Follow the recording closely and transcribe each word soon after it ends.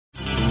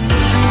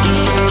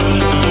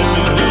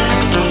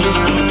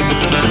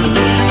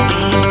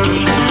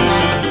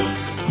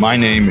My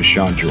name is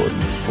Sean Jordan.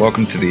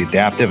 Welcome to the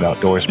Adaptive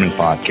Outdoorsman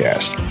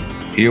Podcast.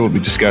 Here we'll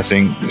be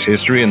discussing the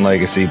history and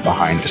legacy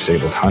behind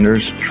disabled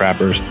hunters,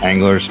 trappers,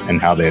 anglers,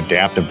 and how they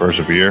adapt and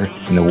persevere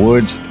in the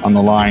woods, on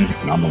the line,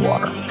 and on the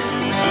water.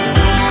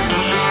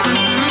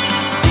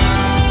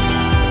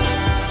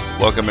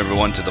 Welcome,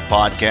 everyone, to the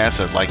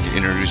podcast. I'd like to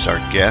introduce our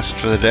guest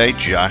for the day,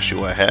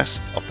 Joshua Hess,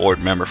 a board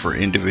member for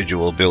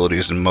Individual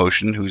Abilities in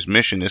Motion, whose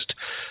mission is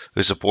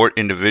to support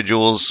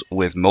individuals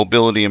with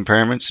mobility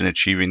impairments in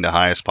achieving the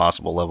highest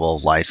possible level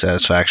of life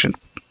satisfaction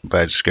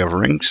by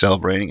discovering,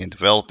 celebrating, and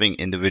developing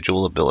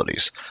individual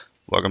abilities.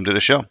 Welcome to the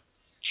show.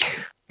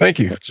 Thank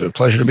you. It's a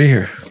pleasure to be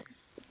here.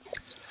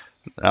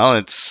 Well,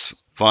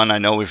 it's fun. I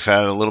know we've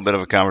had a little bit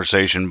of a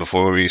conversation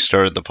before we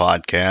started the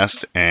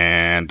podcast,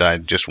 and I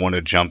just want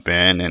to jump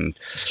in and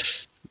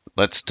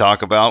let's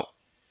talk about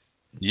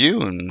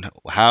you and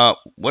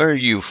where are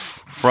you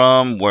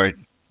from, what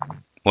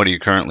do you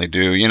currently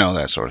do,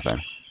 that sort of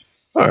thing.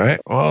 All right.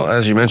 Well,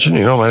 as you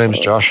mentioned, my name is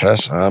Josh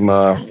Hess.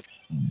 I'm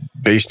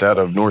based out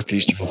of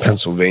northeastern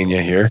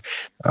Pennsylvania here.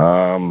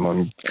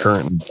 I'm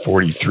currently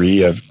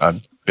 43.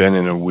 I've been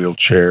in a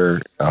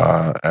wheelchair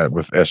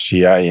with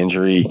SCI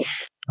injury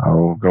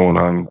going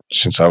on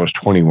since I was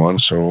 21,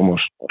 so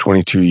almost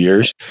 22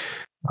 years.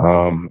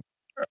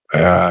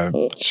 I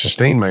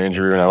sustained my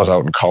injury when I was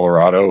out in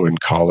Colorado in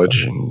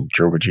college and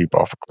drove a Jeep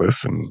off a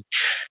cliff and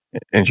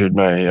injured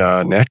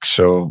my neck.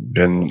 So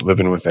been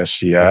living with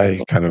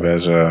SCI kind of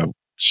as a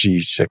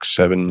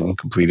C6-7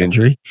 incomplete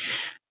injury.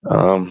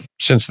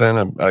 Since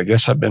then, I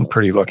guess I've been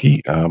pretty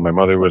lucky. My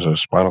mother was a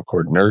spinal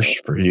cord nurse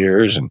for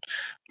years, and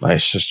my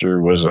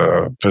sister was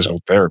a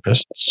physical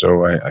therapist,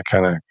 so I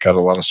kind of got a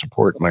lot of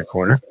support in my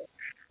corner.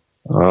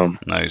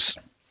 Nice.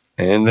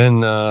 And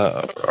then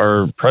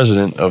our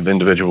president of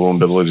Individual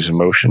Abilities in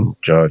Motion,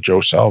 Joe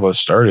Salva,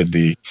 started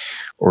the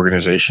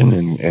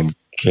organization and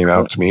came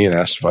out to me and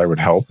asked if I would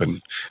help.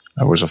 And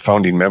I was a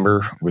founding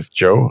member with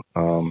Joe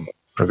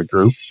for the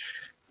group.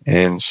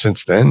 And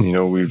since then,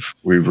 we've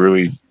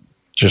really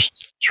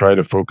just tried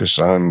to focus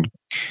on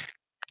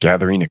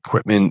gathering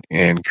equipment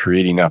and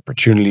creating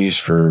opportunities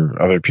for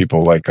other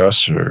people like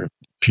us or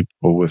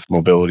people with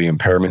mobility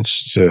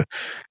impairments to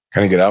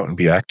kind of get out and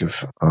be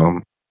active.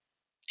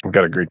 I've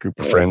got a great group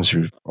of friends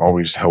who've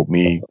always helped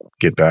me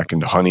get back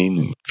into hunting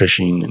and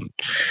fishing and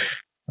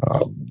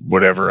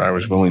whatever I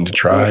was willing to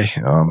try.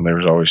 There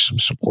was always some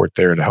support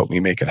there to help me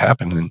make it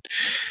happen. And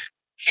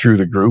through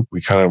the group,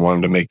 we kind of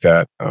wanted to make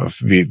that a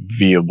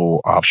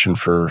viable option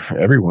for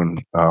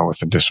everyone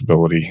with a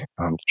disability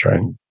to try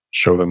and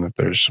show them that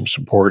there's some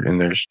support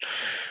and there's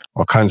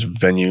all kinds of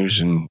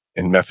venues and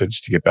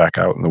methods to get back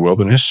out in the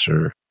wilderness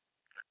or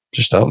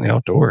just out in the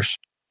outdoors.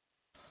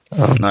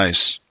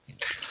 Nice.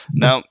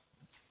 Now,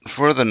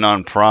 for the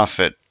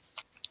nonprofit,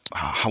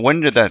 when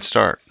did that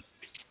start?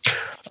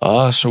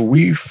 So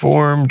we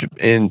formed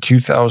in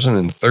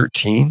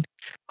 2013.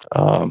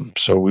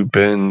 So we've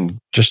been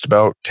just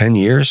about 10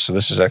 years. So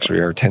this is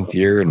actually our 10th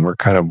year, and we're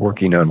kind of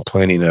working on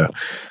planning a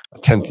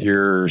 10th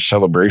year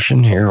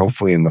celebration here.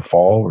 Hopefully in the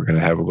fall, we're going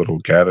to have a little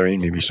gathering,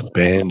 maybe some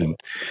band and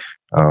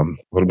a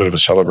little bit of a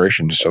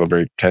celebration to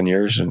celebrate 10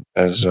 years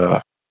as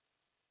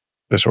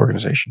this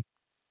organization.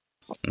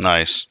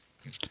 Nice.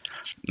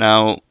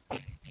 Now,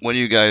 what do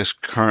you guys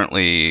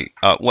currently,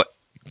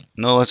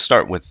 let's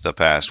start with the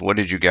past. What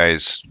did you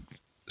guys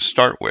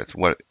start with?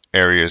 What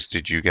areas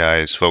did you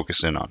guys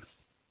focus in on?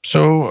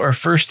 So our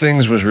first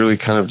things was really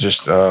kind of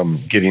just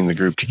getting the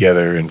group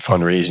together and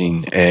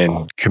fundraising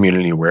and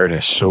community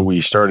awareness. So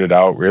we started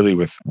out really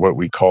with what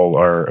we call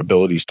our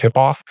abilities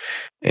tip-off,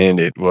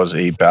 and it was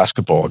a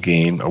basketball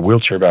game, a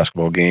wheelchair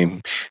basketball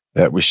game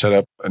that we set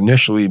up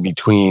initially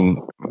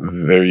between,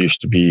 there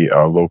used to be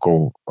a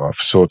local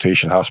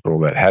facilitation hospital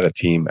that had a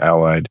team,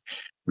 Allied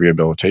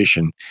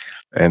Rehabilitation,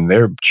 and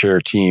their chair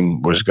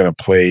team was going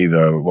to play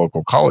the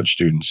local college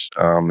students.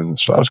 And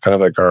so that was kind of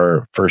like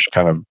our first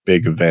kind of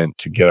big event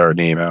to get our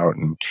name out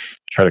and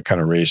try to kind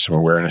of raise some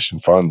awareness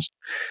and funds.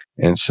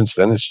 And since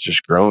then, it's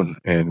just grown,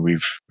 and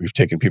we've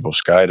taken people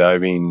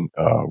skydiving.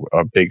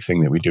 A big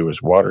thing that we do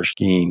is water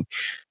skiing.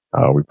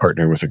 We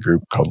partner with a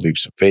group called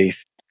Leaps of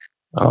Faith.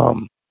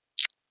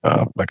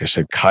 Like I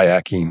said,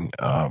 kayaking,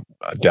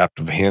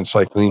 adaptive hand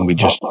cycling. We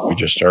just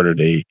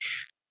started a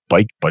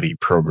bike buddy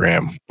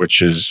program,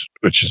 which is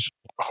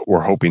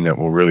we're hoping that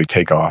will really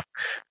take off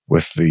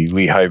with the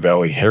Lehigh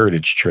Valley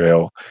Heritage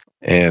Trail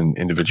and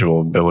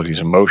Individual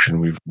Abilities in Motion.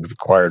 We've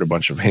acquired a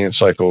bunch of hand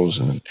cycles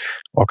and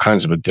all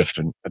kinds of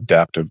different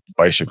adaptive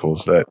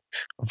bicycles that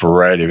a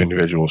variety of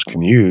individuals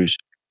can use.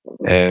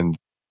 And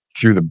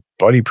through the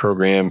buddy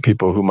program,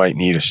 people who might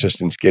need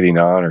assistance getting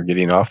on or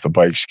getting off the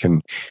bikes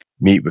can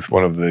meet with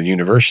one of the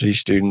university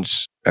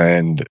students,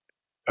 and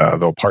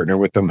they'll partner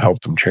with them, help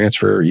them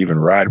transfer, or even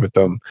ride with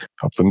them,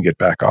 help them get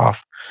back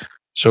off.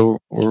 So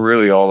we're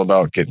really all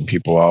about getting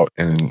people out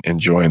and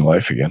enjoying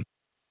life again.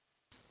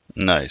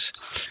 Nice.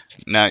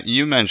 Now,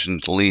 you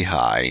mentioned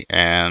Lehigh,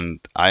 and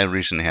I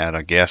recently had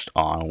a guest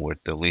on with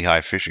the Lehigh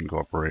Fishing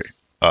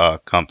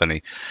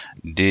Company.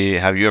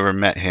 Have you ever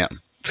met him?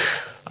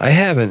 I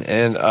haven't.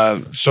 And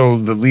so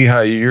the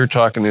Lehigh you're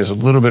talking is a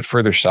little bit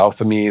further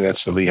south of me.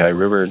 That's the Lehigh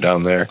River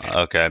down there.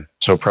 Okay.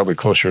 So probably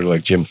closer to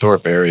like Jim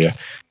Thorpe area.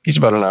 He's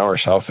about an hour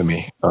south of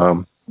me.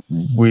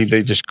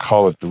 They just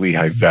call it the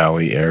Lehigh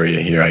Valley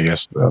area here, I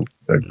guess.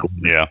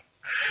 Yeah.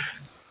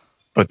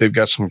 But they've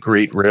got some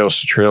great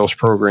rails to trails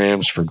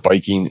programs for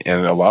biking,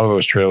 and a lot of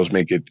those trails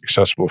make it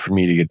accessible for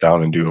me to get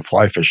down and do a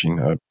fly fishing.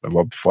 I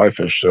love to fly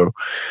fish, so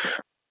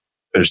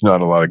there's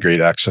not a lot of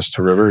great access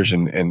to rivers,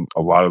 and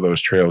a lot of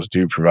those trails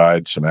do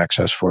provide some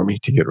access for me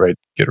to get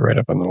right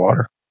up on the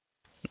water.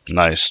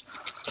 Nice.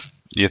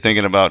 You're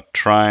thinking about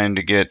trying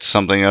to get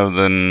something other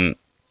than,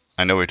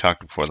 I know we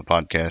talked before the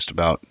podcast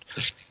about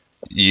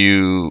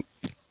you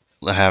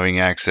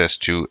having access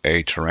to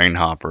a terrain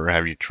hopper.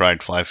 Have you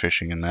tried fly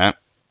fishing in that?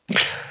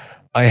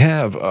 I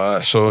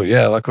have. So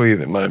yeah, luckily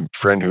that my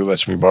friend who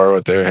lets me borrow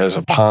it there has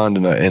a pond,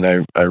 and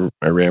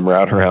I ram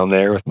rod around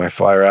there with my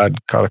fly rod.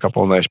 Caught a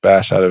couple of nice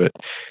bass out of it.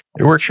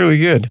 It works really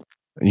good.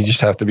 You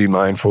just have to be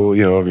mindful,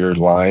 of your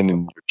line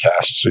and your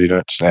casts so you're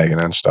not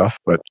snagging on stuff.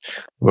 But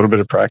a little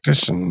bit of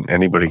practice, and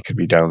anybody could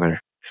be down there.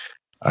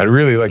 I'd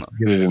really like to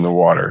get it in the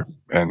water,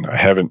 and I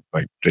haven't.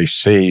 Like they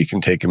say, you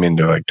can take them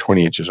into like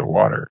 20 inches of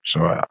water.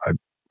 So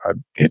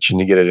I'm itching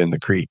to get it in the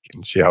creek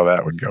and see how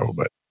that would go,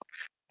 but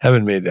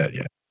haven't made that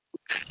yet.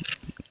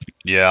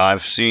 Yeah,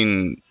 I've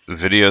seen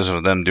videos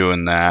of them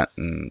doing that,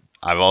 and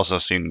I've also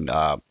seen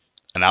an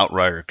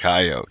outrider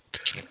coyote.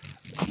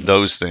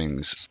 Those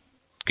things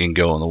can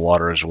go in the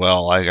water as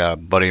well. I got a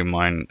buddy of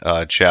mine,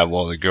 Chad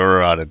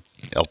Walligura, out of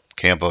El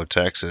Campo,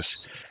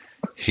 Texas.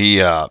 He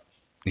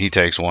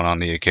takes one on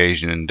the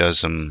occasion and does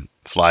some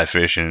fly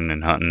fishing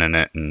and hunting in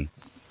it. And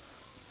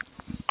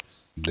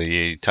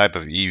the type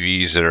of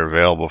EVs that are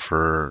available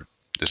for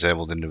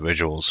disabled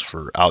individuals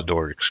for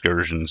outdoor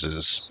excursions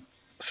is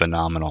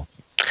phenomenal.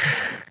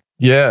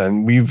 Yeah,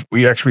 and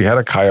we actually had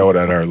a coyote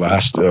at our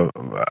last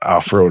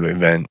off-road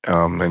event,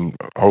 and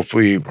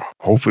hopefully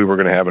we're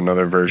going to have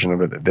another version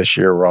of it this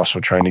year. We're also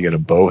trying to get a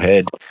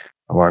bowhead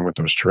along with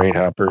those terrain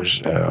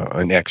hoppers,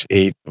 an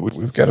X8.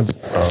 We've got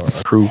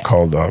a crew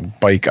called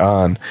Bike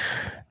On,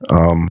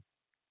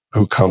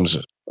 who comes,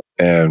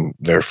 and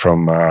they're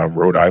from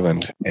Rhode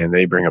Island, and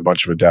they bring a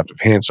bunch of adaptive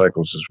hand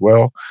cycles as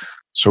well.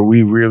 So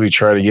we really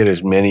try to get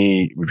as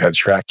many. We've had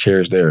track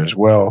chairs there as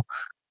well,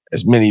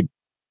 as many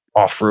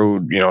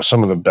off-road,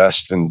 some of the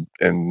best and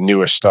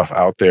newest stuff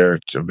out there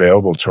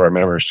available to our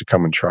members to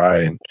come and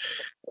try. And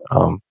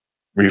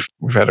we've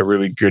had a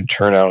really good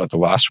turnout at the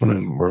last one,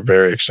 and we're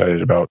very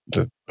excited about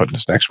putting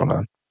this next one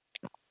on.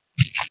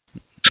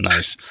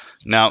 Nice.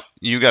 Now,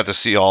 you got to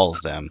see all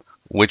of them.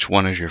 Which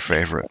one is your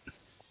favorite?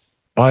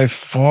 By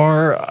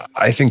far,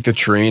 I think the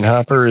terrain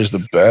hopper is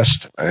the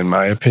best, in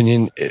my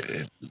opinion.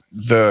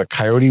 The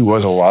coyote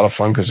was a lot of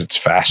fun because it's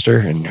faster,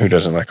 and who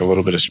doesn't like a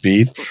little bit of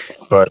speed?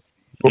 But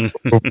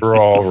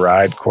overall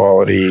ride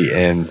quality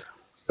and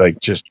like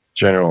just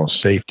general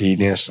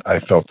safetyness, I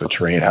felt the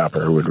terrain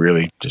hopper would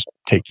really just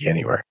take you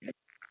anywhere.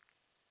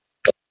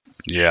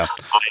 Yeah.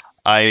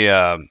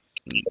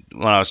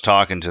 When I was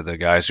talking to the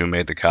guys who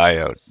made the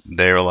coyote,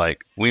 they were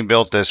like, we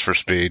built this for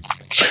speed.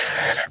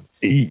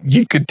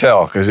 You could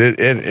tell because it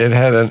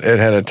had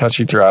a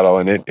touchy throttle,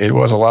 and it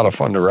was a lot of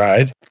fun to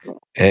ride,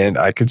 and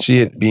I could see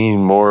it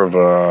being more of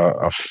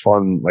a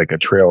fun, like a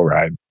trail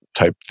ride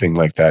type thing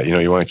like that.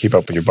 You want to keep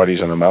up with your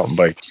buddies on a mountain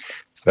bike.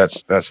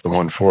 That's the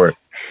one for it.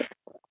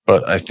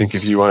 But I think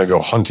if you want to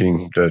go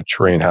hunting, the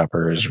terrain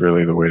hopper is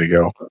really the way to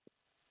go.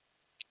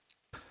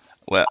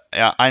 Well,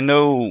 I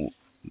know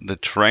the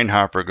terrain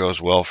hopper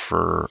goes well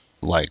for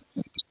like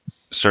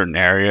certain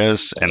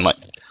areas, and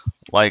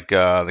like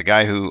the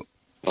guy who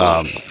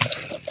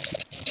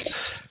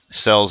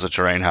sells the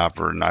terrain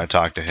hopper, and I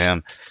talked to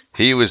him.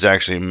 He was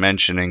actually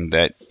mentioning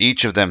that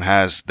each of them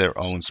has their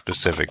own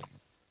specific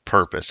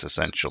purpose,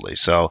 essentially.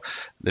 So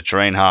the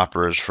terrain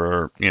hopper is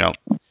for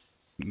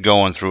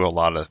going through a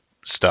lot of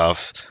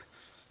stuff.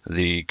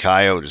 The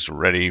coyote is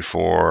ready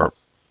for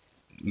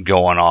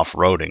going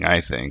off-roading,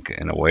 I think,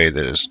 in a way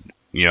that is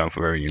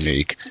very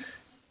unique.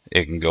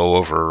 It can go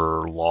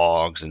over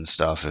logs and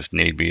stuff if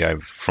need be.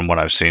 From what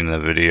I've seen in the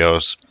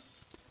videos,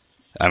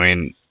 I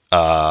mean,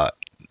 my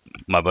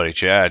buddy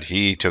Chad,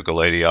 he took a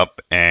lady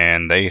up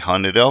and they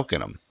hunted elk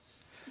in them.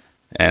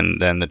 And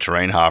then the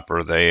terrain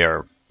hopper, they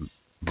are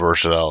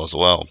versatile as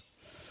well.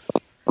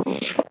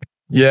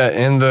 Yeah,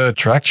 and the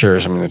track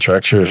chairs. I mean, the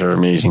track chairs are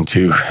amazing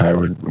too.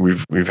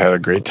 We've had a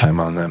great time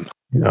on them.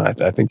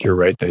 I think you're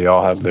right. They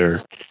all have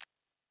their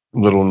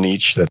little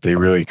niche that they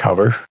really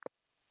cover.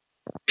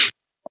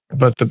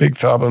 But the big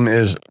problem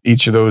is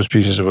each of those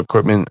pieces of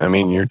equipment. I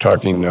mean, you're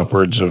talking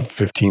upwards of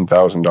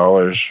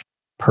 $15,000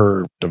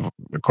 per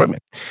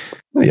equipment.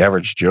 The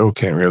average Joe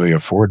can't really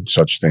afford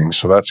such things.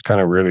 So that's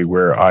kind of really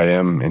where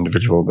IM,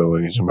 Individual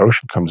Abilities in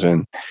Motion, comes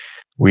in.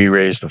 We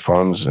raise the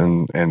funds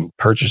and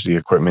purchase the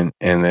equipment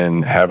and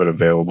then have it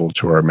available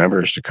to our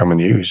members to come and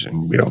use.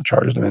 And we don't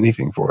charge them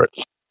anything for it.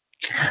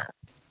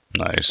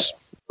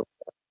 Nice.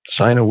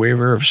 Sign a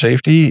waiver of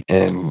safety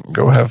and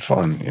go have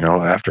fun,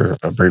 after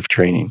a brief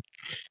training.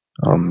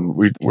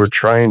 We're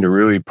trying to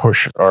really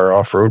push our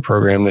off-road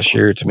program this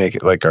year to make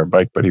it like our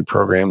Bike Buddy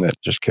program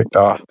that just kicked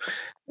off,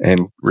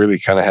 and really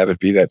kind of have it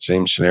be that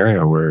same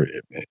scenario where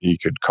you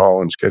could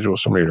call and schedule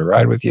somebody to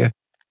ride with you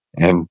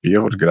and be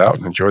able to get out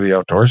and enjoy the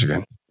outdoors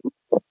again.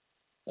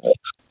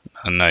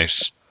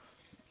 Nice.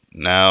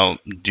 Now,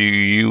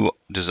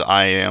 does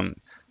IAM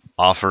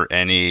offer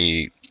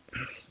any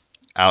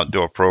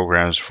outdoor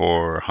programs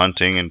for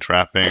hunting and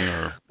trapping?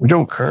 Or we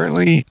don't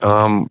currently.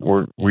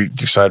 We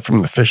decide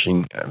from the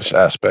fishing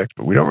aspect,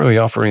 but we don't really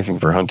offer anything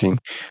for hunting.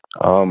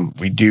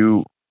 We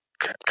do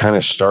kind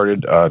of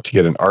started to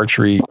get an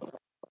archery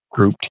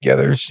group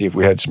together, see if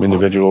we had some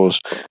individuals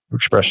who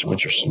expressed some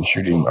interest in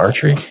shooting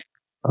archery.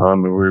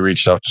 And we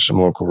reached out to some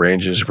local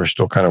ranges. We're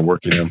still kind of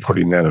working on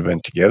putting that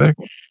event together.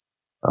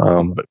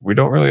 But we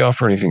don't really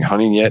offer anything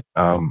hunting yet.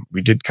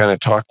 We did kind of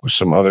talk with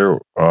some other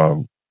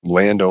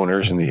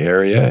landowners in the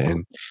area,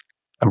 and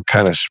I'm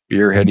kind of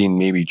spearheading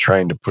maybe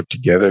trying to put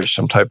together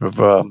some type of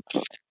a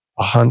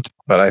hunt,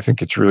 but I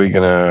think it's really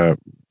we're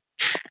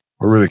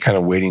really kind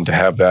of waiting to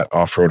have that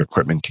off-road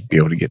equipment to be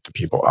able to get the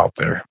people out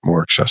there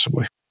more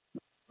accessibly.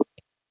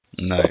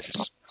 Nice.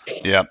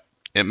 Yeah,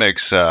 it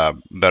makes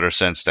better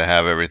sense to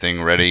have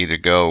everything ready to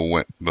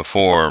go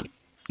before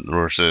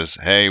versus,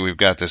 hey, we've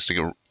got this to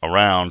go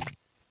around,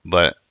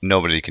 but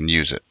nobody can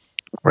use it.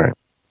 Right.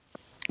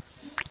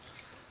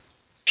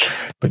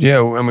 But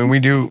yeah, I mean, we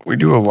do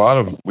a lot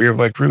of. We have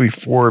like really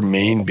 4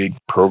 main big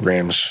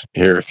programs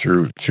here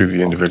through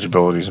the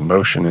Individualities in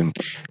Motion, and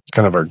it's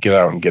kind of our get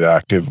out and get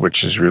active,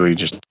 which is really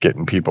just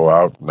getting people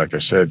out. Like I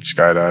said,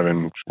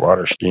 skydiving,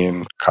 water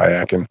skiing,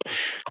 kayaking,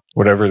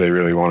 whatever they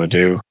really want to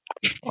do.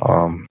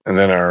 And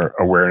then our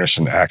awareness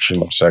and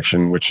action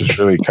section, which is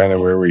really kind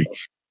of where we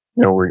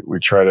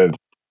try to.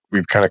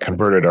 We've kind of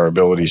converted our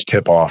abilities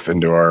tip off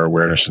into our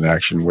awareness and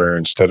action, where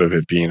instead of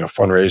it being a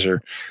fundraiser,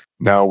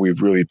 now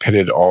we've really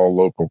pitted all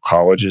local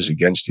colleges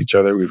against each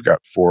other. We've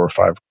got 4 or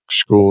 5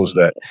 schools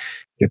that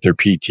get their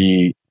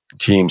PT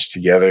teams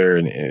together,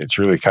 and it's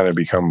really kind of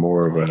become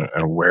more of an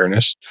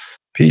awareness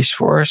piece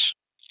for us.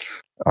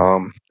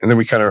 And then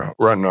we kind of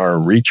run our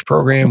REACH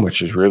program,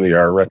 which is really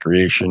our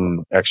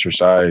recreation,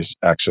 exercise,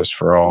 access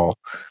for all,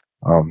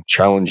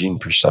 challenging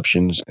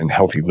perceptions, and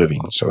healthy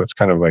living. So it's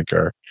kind of like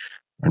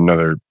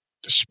another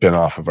spin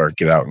off of our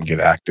get out and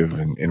get active,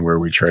 and where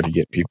we try to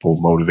get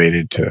people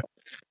motivated to,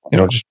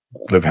 just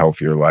live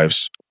healthier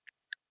lives.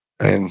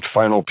 And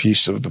final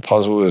piece of the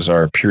puzzle is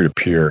our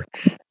peer-to-peer.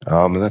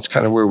 And that's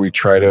kind of where we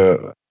try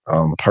to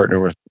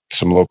partner with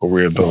some local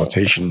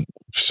rehabilitation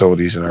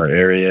facilities in our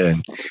area.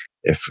 And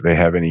if they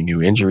have any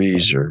new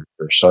injuries or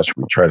such,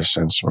 we try to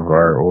send some of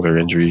our older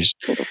injuries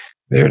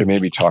there to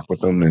maybe talk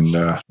with them and,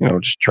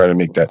 just try to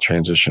make that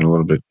transition a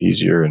little bit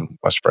easier and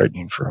less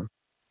frightening for them.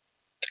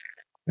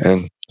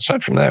 And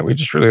aside from that, we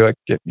just really like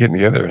getting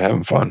together and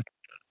having fun.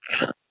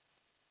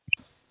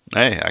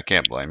 Hey, I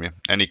can't blame you.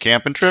 Any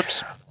camping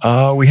trips?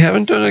 We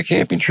haven't done a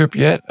camping trip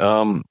yet.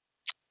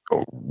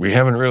 We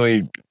haven't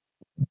really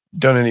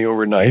done any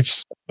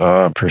overnights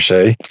per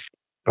se,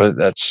 but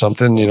that's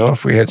something,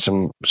 if we had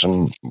some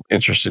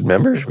interested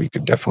members, we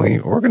could definitely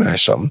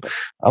organize something.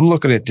 I'm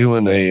looking at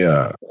doing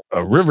a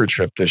river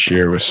trip this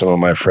year with some of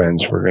my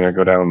friends. We're going to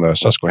go down the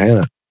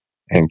Susquehanna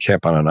and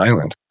camp on an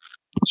island.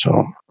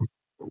 So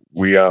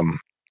we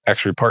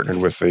actually partnered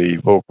with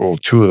 2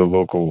 of the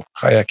local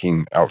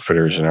kayaking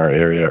outfitters in our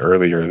area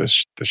earlier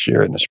this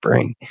year in the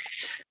spring,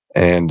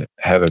 and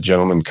had a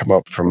gentleman come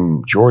up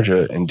from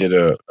Georgia and did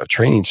a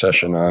training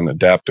session on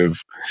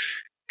adaptive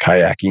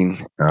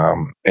kayaking,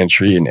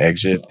 entry and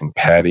exit and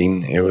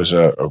padding. It was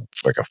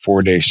like a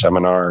 4-day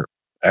seminar,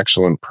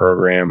 excellent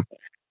program,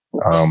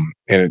 and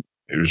it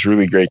was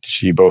really great to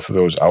see both of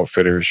those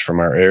outfitters from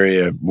our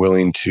area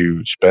willing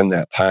to spend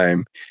that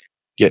time,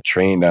 get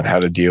trained on how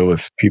to deal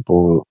with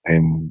people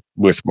and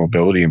with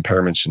mobility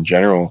impairments in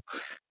general,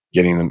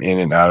 getting them in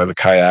and out of the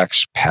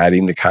kayaks,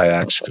 padding the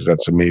kayaks, because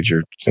that's a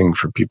major thing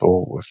for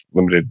people with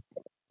limited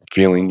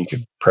feeling. You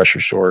could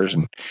pressure sores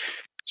and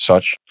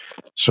such.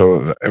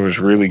 So it was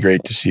really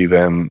great to see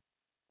them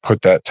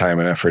put that time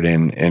and effort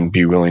in and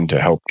be willing to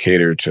help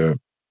cater to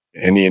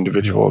any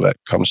individual that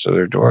comes to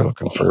their door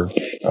looking for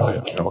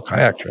a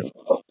kayak trip.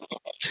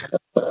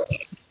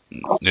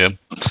 Yeah.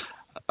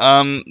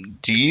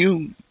 Do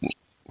you,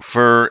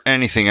 for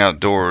anything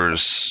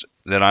outdoors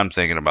that I'm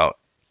thinking about,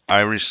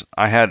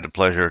 I had the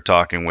pleasure of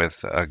talking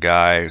with a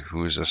guy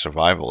who's a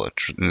survival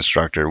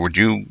instructor. Would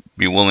you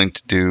be willing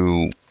to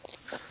do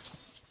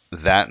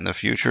that in the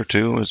future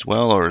too as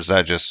well, or is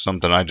that just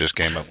something I just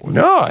came up with?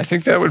 No, I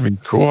think that would be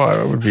cool.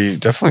 It would be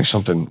definitely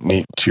something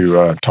neat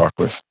to talk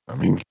with. I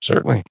mean,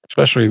 certainly,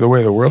 especially the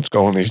way the world's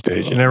going these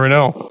days. You never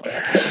know.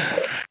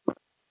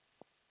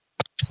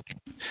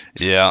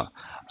 Yeah,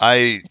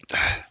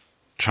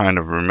 trying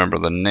to remember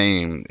the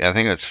name. I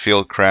think it's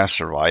Fieldcraft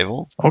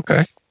Survival.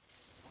 Okay.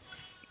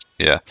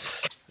 Yeah,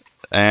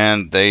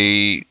 and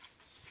they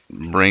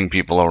bring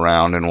people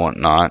around and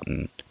whatnot,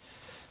 and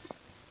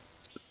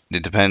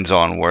it depends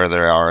on where they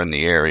are in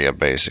the area.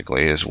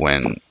 Basically, is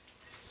when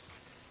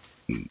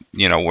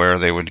where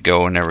they would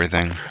go and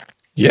everything.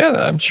 Yeah,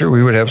 I'm sure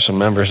we would have some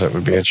members that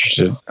would be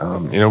interested.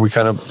 We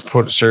kind of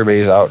put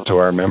surveys out to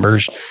our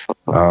members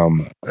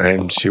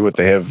and see what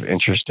they have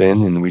interest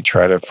in, and we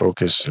try to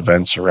focus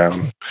events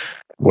around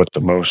what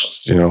the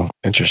most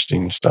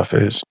interesting stuff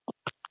is.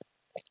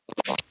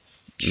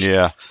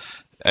 Yeah,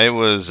 it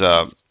was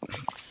the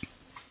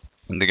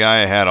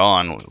guy I had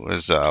on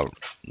was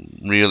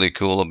really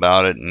cool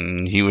about it,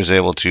 and he was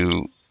able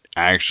to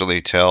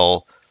actually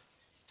tell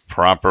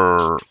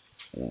proper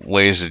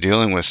ways of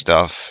dealing with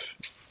stuff.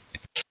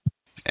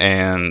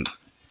 And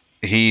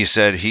he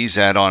said he's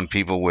had on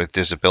people with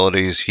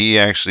disabilities. He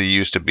actually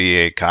used to be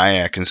a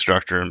kayak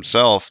instructor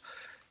himself,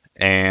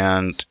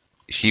 and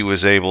he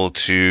was able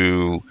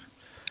to.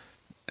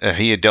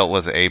 He had dealt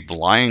with a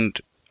blind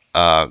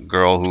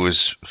girl who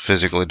was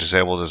physically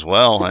disabled as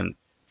well, and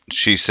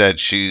she said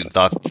she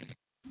thought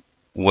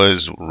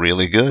was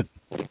really good.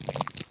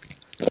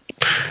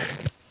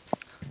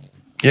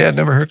 Yeah, it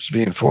never hurts to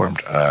be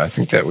informed. I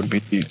think that would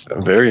be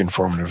very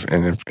informative,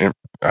 and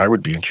I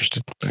would be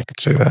interested. I could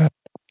say that.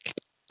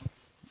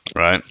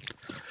 Right.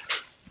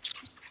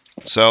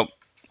 So,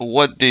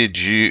 what do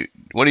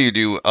you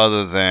do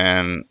other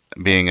than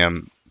being a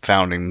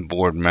founding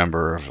board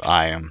member of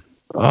IAM?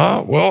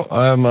 Well,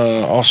 I'm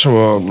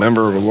also a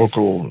member of a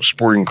local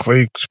sportsman's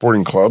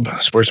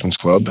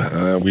club.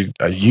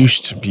 I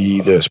used to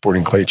be the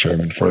sporting clay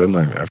chairman for them.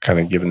 I've kind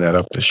of given that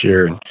up this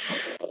year and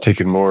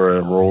taken more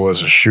a role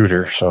as a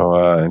shooter.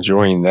 So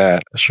enjoying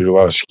that. I shoot a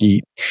lot of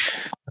skeet,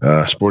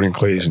 sporting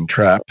clays, and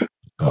trap.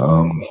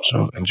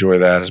 So enjoy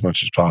that as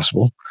much as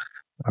possible.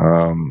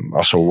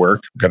 Also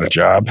got a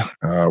job,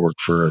 work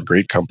for a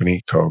great company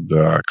called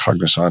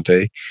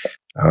Cognosante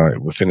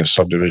within a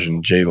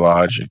subdivision, J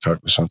Lodge, a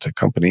Cognosante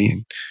company,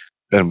 and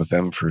been with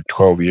them for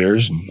 12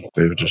 years, and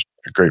they were just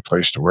a great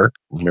place to work.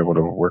 I'm able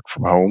to work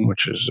from home,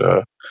 which is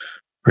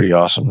pretty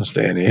awesome this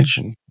day and age,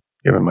 and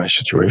given my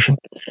situation.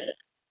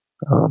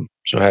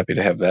 So happy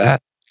to have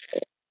that.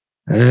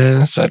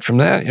 And aside from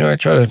that, I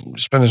try to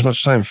spend as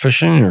much time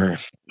fishing or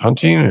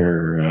hunting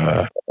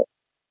or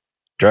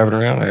driving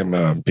around. I'm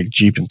a big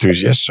Jeep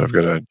enthusiast, so I've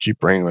got a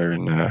Jeep Wrangler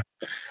and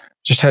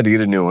just had to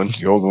get a new one.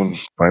 The old one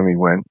finally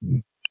went.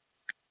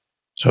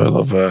 So I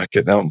love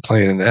getting out and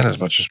playing in that as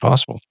much as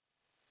possible.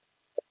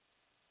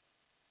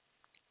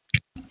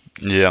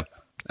 Yeah.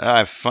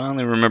 I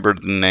finally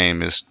remembered the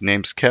name. His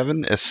name's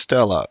Kevin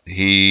Estella.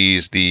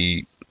 He's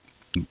the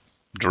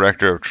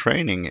director of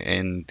training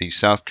in the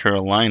South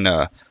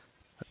Carolina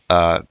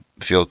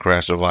Field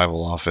Crash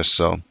Survival Office.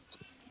 So,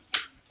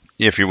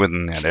 if you're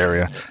within that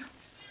area.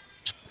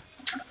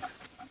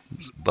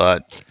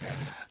 But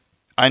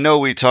I know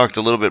we talked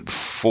a little bit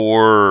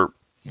before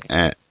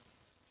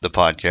the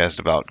podcast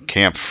about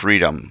Camp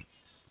Freedom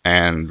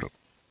and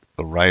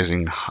the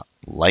Rising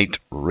Light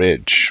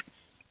Ridge.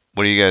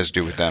 What do you guys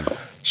do with them?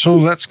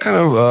 So that's kind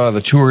of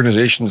the two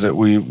organizations that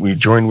we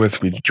joined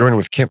with. We joined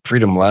with Camp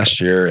Freedom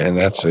last year, and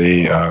that's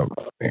a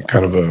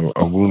kind of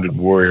a wounded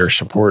warrior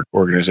support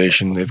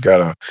organization. They've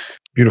got a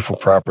beautiful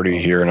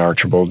property here in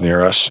Archibald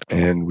near us,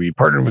 and we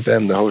partnered with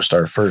them to host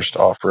our first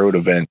off-road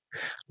event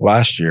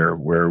last year,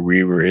 where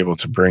we were able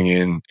to bring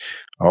in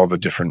all the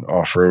different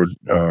off-road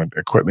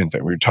equipment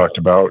that we talked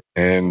about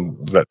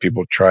and let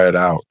people try it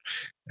out.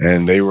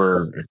 And they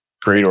were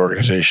great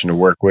organization to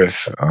work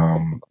with,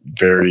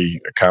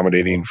 very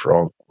accommodating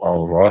for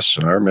all of us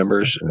and our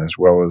members, and as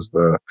well as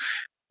the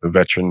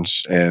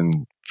veterans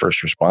and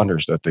first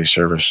responders that they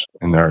service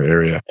in our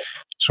area.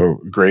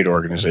 So great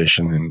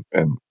organization,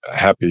 and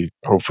happy.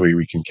 Hopefully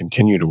we can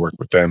continue to work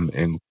with them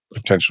and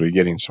potentially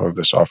getting some of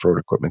this off-road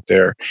equipment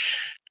there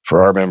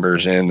for our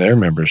members and their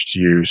members to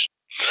use.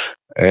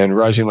 And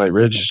Rising Light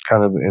Ridge is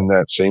kind of in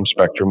that same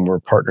spectrum. We're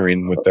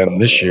partnering with them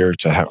this year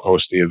to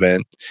host the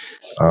event.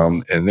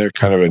 And they're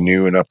kind of a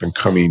new and up and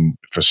coming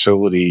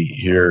facility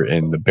here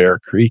in the Bear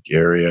Creek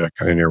area,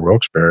 kind of near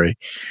Wilkes-Barre.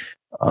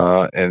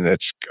 And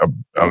it's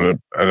an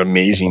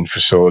amazing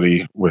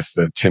facility with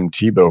the Tim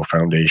Tebow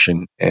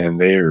Foundation, and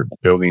they are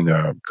building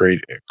a great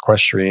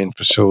equestrian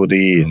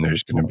facility. And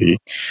there's going to be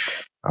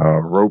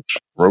rope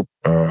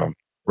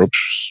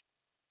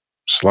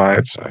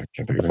slides. I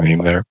can't think of the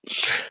name there,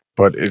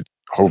 but it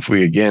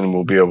hopefully again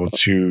we'll be able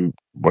to,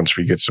 once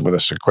we get some of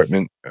this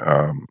equipment,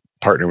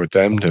 partner with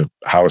them to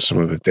house some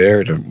of it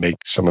there to make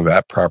some of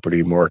that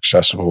property more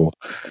accessible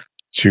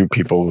to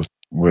people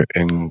with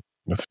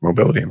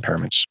mobility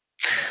impairments.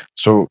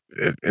 So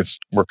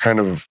we're kind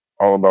of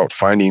all about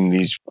finding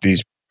these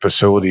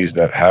facilities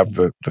that have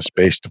the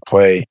space to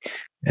play,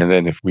 and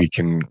then if we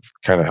can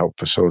kind of help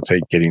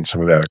facilitate getting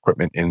some of that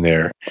equipment in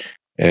there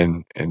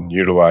and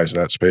utilize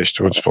that space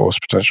to its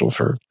fullest potential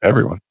for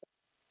everyone.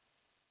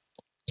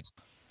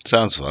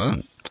 Sounds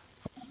fun.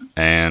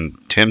 And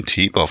Tim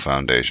Tebow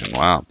Foundation.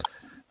 Wow.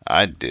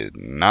 I did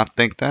not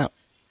think that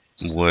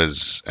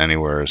was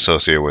anywhere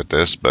associated with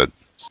this, but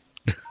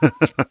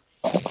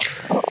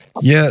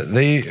yeah,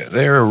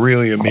 they're a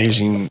really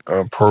amazing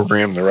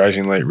program, the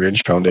Rising Light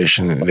Ridge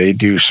Foundation. They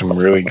do some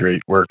really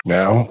great work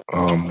now.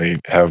 They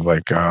have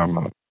like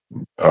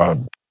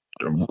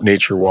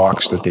nature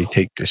walks that they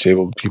take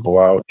disabled people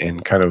out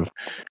and kind of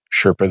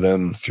Sherpa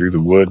them through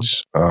the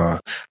woods.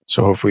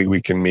 So hopefully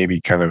we can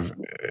maybe kind of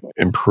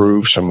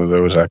improve some of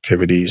those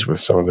activities with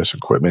some of this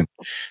equipment,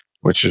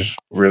 which is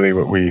really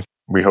what we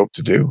hope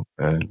to do,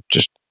 and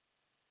just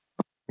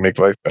make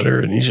life better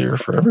and easier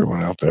for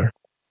everyone out there.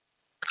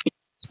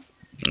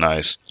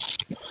 Nice.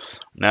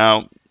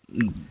 Now,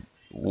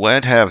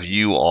 what have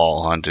you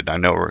all hunted? I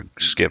know we're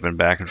skipping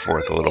back and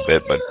forth a little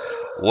bit, but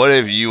what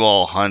have you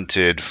all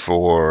hunted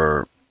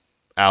for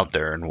out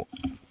there in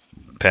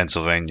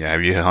Pennsylvania?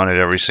 Have you hunted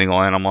every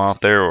single animal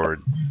out there, or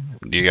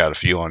you got a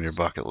few on your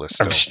bucket list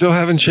still? I still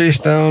haven't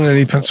chased down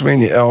any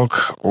Pennsylvania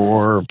elk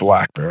or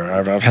black bear.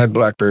 I've had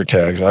black bear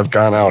tags. I've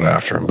gone out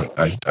after them, but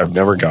I've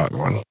never gotten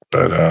one.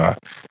 But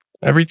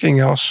everything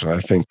else, I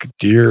think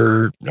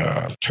deer,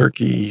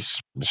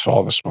 turkeys,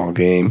 all the small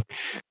game.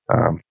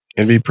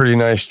 It'd be pretty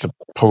nice to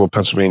pull a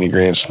Pennsylvania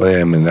Grand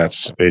Slam, and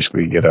that's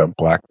basically get a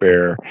black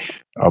bear,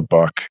 a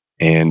buck,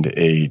 and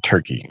a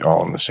turkey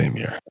all in the same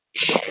year.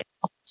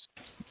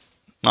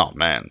 Oh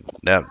man,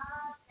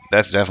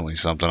 that's definitely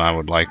something I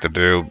would like to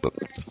do, but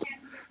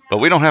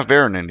we don't have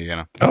bear in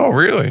Indiana. Oh,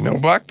 really? No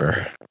black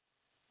bear?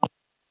 I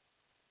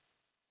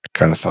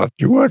kind of thought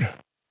you would.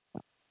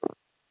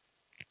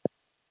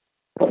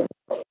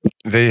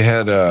 They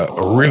had a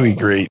really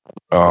great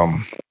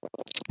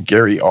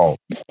Gary Alt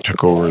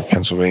took over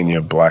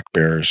Pennsylvania black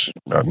bears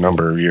a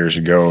number of years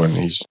ago, and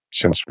he's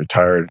since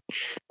retired.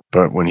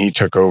 But when he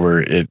took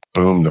over, it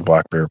boomed the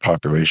black bear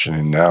population,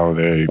 and now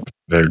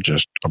they're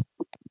just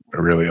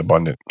really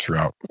abundant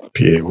throughout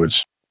PA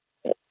woods.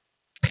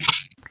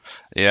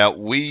 Yeah,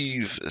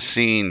 we've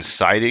seen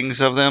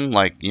sightings of them,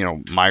 like,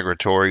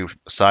 migratory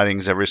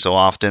sightings every so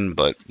often,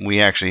 but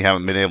we actually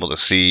haven't been able to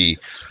see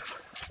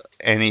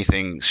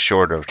anything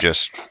short of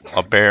just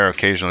a bear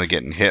occasionally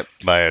getting hit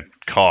by a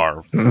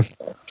car,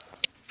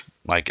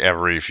 like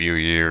every few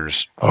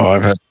years. Oh,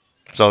 I've had.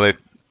 So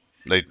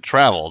they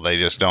travel, they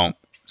just don't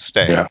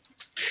stay.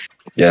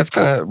 Yeah, it's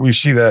kind of, we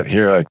see that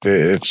here. Like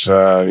it's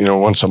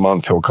once a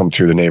month he'll come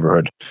through the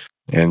neighborhood,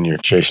 and you're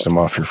chasing him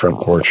off your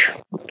front porch,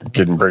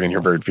 bringing your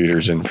bird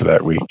feeders in for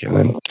that week, and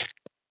then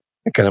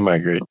they kind of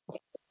migrate.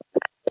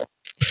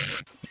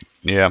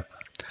 Yeah.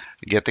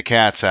 Get the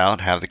cats out,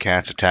 have the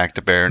cats attack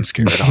the bear and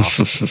scare it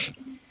off.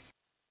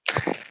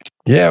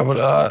 Yeah,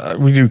 but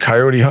we do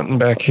coyote hunting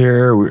back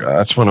here.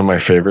 That's one of my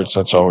favorites.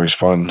 That's always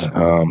fun.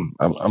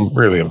 I'm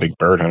really a big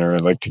bird hunter. I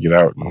like to get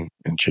out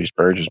and chase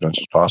birds as much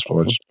as possible.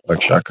 I just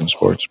like shotgun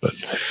sports, but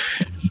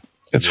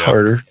it's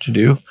harder to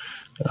do.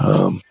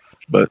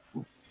 But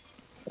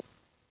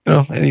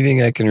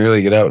anything I can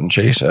really get out and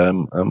chase,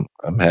 I'm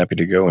happy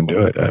to go and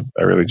do it.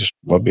 I really just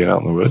love being out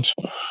in the woods.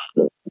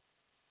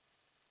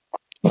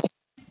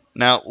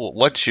 Now,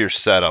 what's your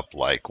setup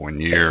like when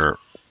you're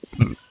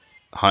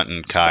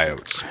hunting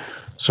coyotes?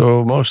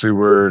 So mostly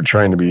we're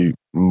trying to be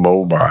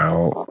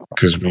mobile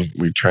because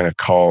we try to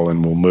call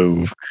and we'll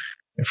move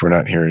if we're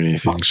not hearing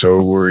anything.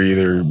 So we're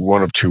either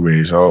one of two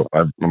ways. As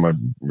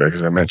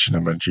I mentioned,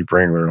 I'm a Jeep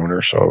Wrangler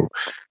owner, so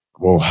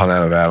we'll hunt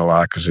out of that a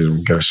lot because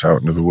it'll get us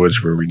out into the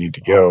woods where we need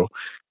to go,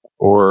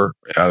 or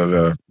out of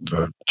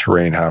the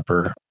terrain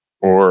hopper,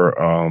 or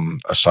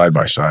a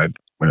side-by-side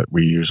that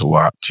we use a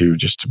lot too,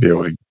 just to be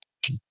able to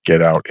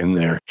get out in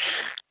there.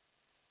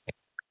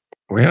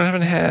 We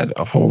haven't had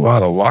a whole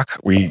lot of luck.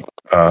 In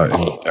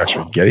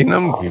actually getting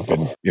them. We've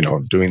been,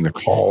 doing the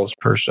calls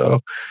per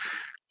so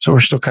we're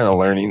still kind of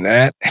learning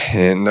that,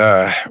 and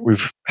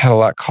we've had a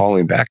lot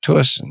calling back to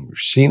us, and we've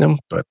seen them,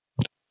 but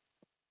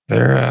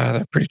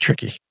they're pretty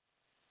tricky.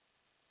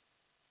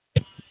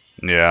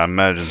 Yeah, I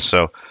imagine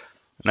so.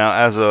 Now,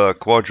 as a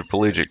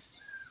quadriplegic,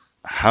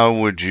 how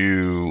would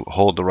you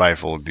hold the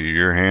rifle? Do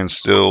your hands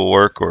still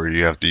work, or do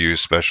you have to use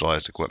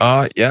specialized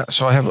equipment? Yeah,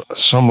 so I have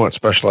somewhat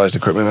specialized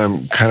equipment.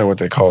 I'm kind of what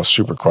they call a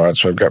super quad,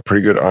 so I've got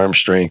pretty good arm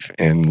strength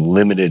and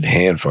limited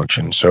hand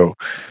function. So,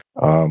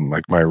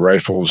 like my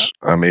rifles,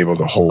 I'm able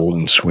to hold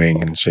and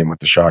swing, and same with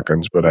the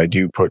shotguns, but I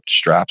do put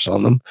straps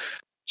on them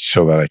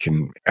so that I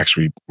can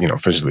actually,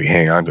 physically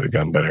hang on to the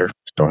gun better.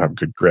 Don't have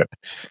good grip.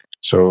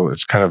 So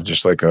it's kind of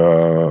just like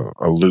a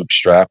loop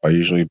strap I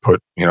usually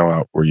put,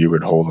 out where you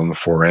would hold on the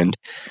fore end.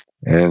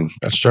 And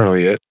that's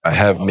generally it. I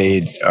have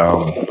made,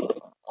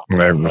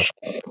 when I was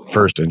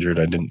first injured,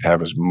 I didn't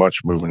have as much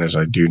movement as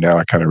I do now.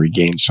 I kind of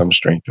regained some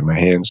strength in my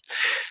hands.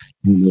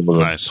 I'm able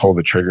to pull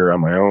the trigger on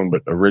my own.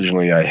 But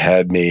originally I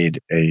had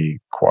made a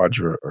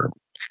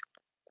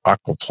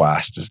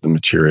Aquaplast is the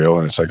material,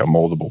 and it's like a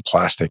moldable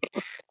plastic.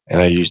 And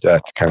I used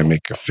that to kind of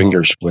make a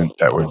finger splint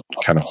that would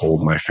kind of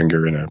hold my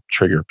finger in a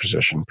trigger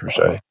position, per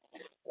se.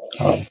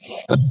 I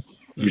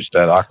used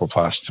that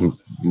Aquaplast to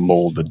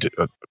mold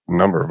a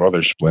number of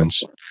other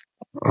splints.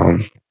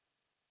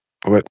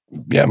 But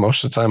yeah,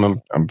 most of the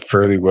time I'm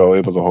fairly well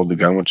able to hold the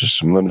gun with just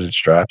some limited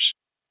straps.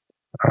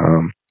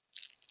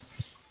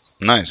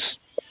 Nice.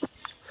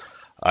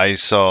 I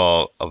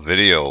saw a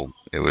video.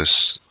 It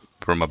was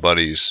from my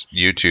buddy's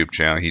YouTube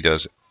channel. He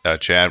does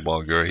Chad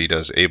Walger. He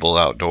does Able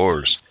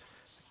Outdoors,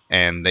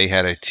 and they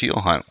had a teal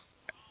hunt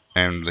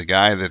And the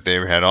guy that they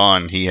had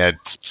on, he had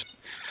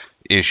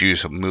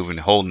issues of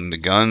holding the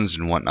guns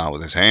and whatnot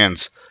with his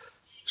hands.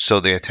 So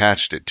they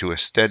attached it to a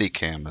steady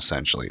cam,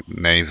 essentially.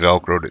 And they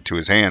velcroed it to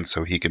his hand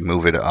so he could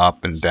move it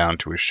up and down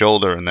to his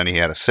shoulder. And then he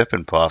had a sip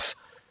and puff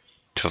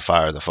to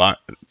fire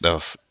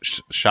the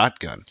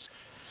shotgun.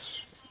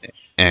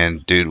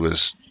 And dude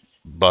was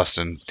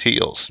busting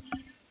teals.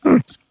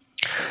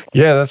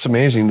 Yeah, that's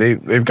amazing.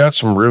 They've got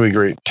some really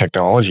great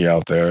technology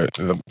out there.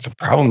 The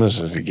problem is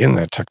again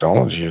that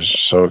technology is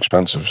so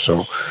expensive.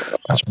 So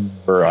that's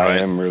where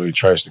IM really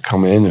tries to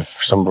come in. If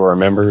some of our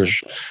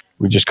members,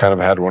 we just kind of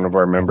had one of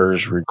our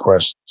members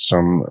request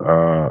some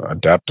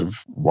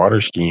adaptive water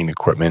skiing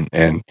equipment,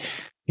 and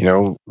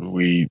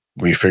we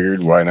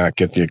figured why not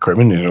get the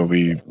equipment? It'll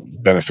be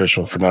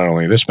beneficial for not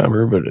only this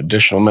member but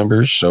additional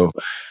members. So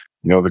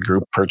the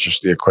group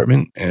purchased the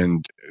equipment,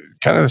 and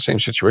kind of the same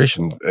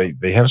situation.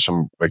 They have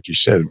some, like you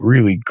said,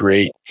 really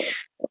great.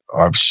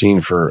 I've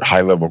seen for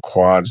high level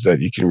quads that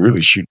you can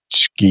really shoot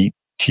skeet,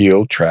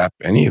 teal, trap,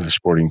 any of the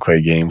sporting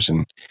clay games,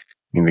 and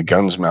I mean the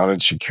gun's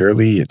mounted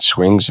securely. It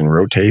swings and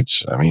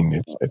rotates. I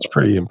mean it's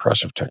pretty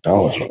impressive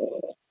technology.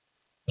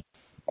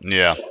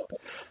 Yeah,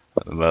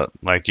 but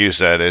like you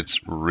said, it's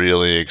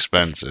really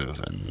expensive,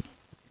 and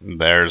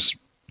there's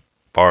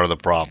part of the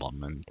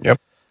problem. And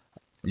yep,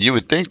 you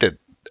would think that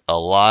a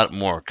lot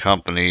more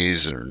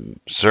companies or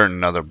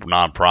certain other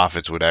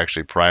nonprofits would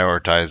actually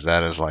prioritize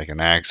that as like an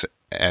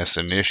access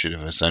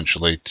initiative,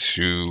 essentially,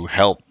 to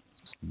help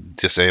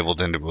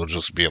disabled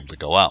individuals be able to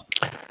go out.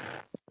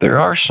 There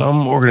are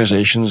some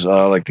organizations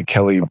like the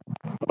Kelly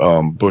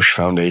Bush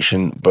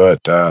Foundation,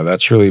 but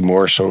that's really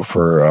more so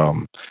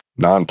for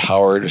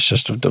non-powered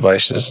assistive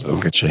devices. They'll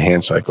get you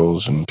hand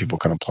cycles, and people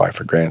can apply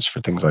for grants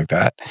for things like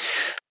that.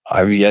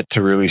 I've yet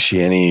to really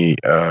see any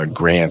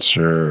grants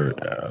or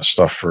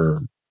stuff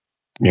for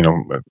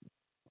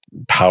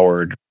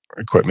powered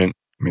equipment.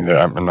 I mean,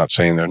 I'm not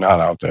saying they're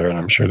not out there, and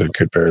I'm sure there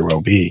could very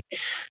well be,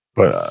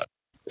 but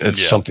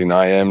it's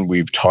something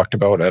we've talked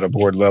about at a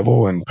board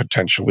level, and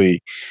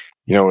potentially,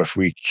 if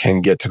we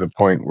can get to the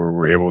point where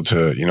we're able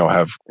to,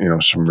 have,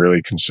 some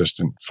really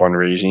consistent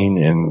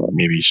fundraising and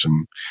maybe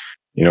some,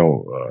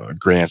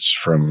 grants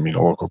from,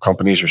 local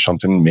companies or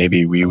something,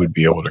 maybe we would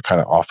be able to kind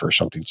of offer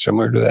something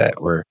similar to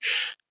that, where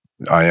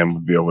IM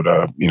would be able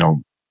to,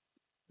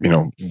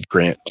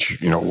 grant,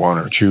 one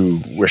or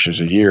two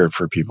wishes a year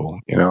for people.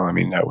 I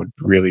mean, that would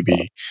really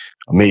be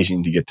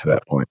amazing to get to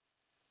that point.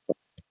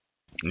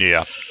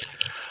 Yeah.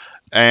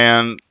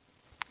 And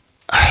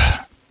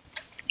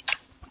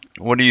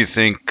what do you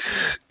think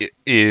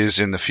is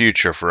in the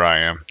future for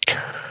IM?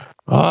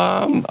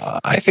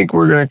 I think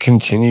we're going to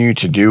continue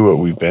to do what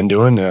we've been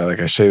doing.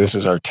 Like I say, this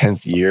is our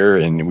 10th year,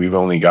 and we've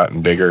only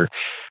gotten bigger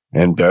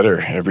and better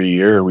every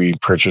year. We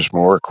purchase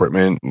more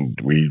equipment.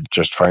 We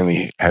just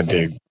finally had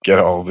to get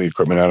all the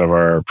equipment out of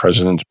our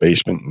president's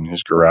basement and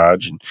his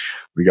garage, and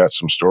we got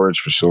some storage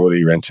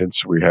facility rented,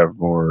 so we have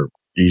more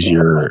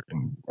easier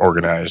and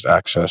organized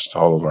access to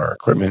all of our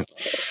equipment.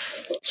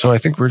 So I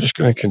think we're just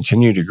going to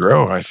continue to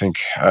grow. I think,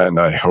 and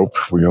I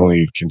hope we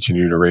only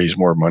continue to raise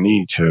more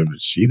money to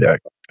see that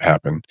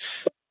happen.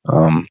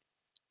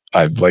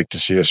 I'd like to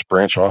see us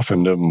branch off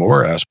into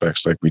more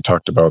aspects, like we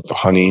talked about the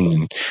hunting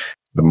and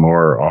the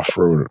more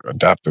off-road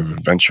adaptive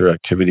adventure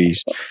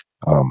activities.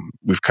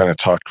 We've kind of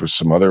talked with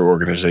some other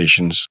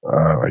organizations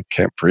like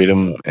Camp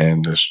Freedom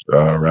and this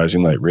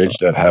Rising Light Ridge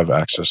that have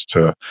access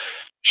to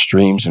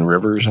streams and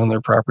rivers on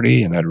their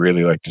property, and I'd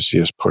really like to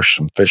see us push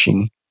some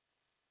fishing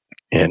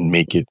and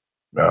make it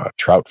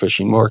trout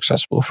fishing more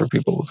accessible for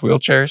people with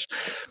wheelchairs.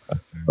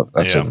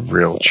 That's a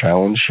real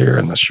challenge here,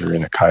 unless you're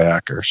in a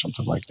kayak or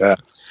something like that.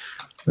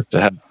 But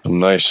to have some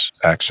nice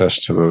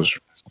access to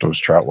those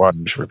trout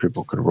waters where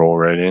people could roll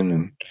right in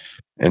and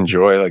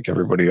enjoy like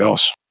everybody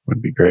else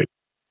would be great.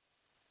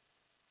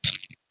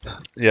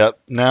 Yeah.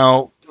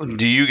 Now,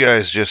 do you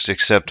guys just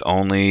accept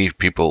only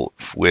people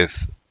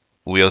with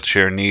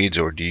wheelchair needs,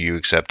 or do you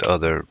accept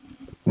other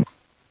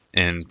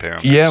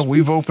impairments? Yeah,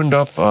 we've opened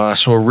up.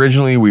 So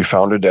originally we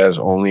founded as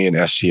only an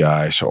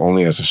SCI, so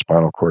only as a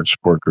spinal cord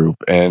support group.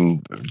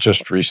 And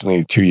just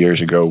recently, 2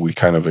 years ago, we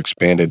kind of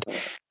expanded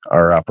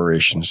our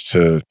operations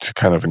to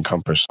kind of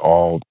encompass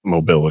all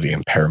mobility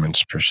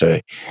impairments per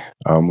se.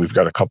 We've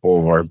got a couple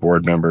of our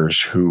board members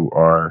who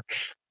are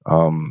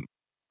on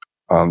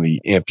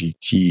the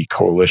Amputee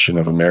Coalition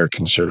of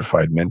American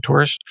Certified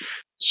Mentors.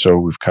 So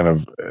we've kind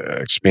of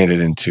expanded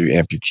into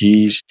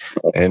amputees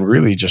and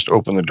really just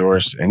opened the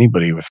doors to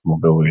anybody with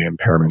mobility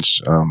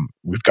impairments.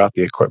 We've got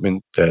the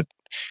equipment that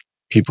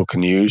people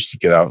can use to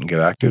get out and get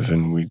active,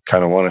 and we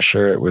kind of want to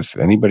share it with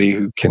anybody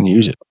who can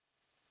use it.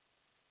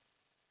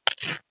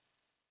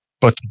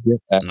 But to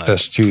get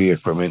access to the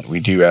equipment, we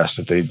do ask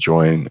that they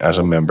join as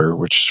a member,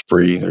 which is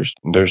free.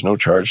 There's no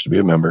charge to be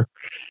a member.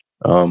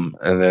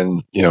 And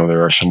then,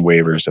 there are some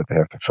waivers that they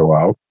have to fill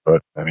out.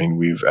 But, I mean,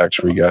 we've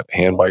actually got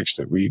hand bikes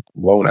that we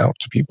loan out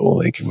to people.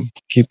 They can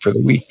keep for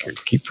the week or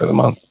keep for the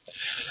month.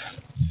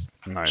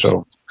 Nice.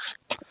 So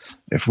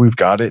if we've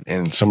got it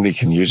and somebody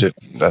can use it,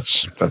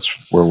 that's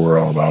where we're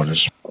all about,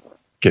 is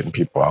getting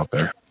people out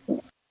there.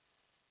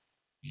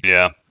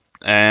 Yeah,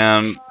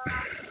 and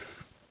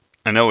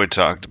I know we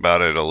talked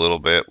about it a little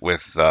bit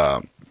with.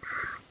 Well,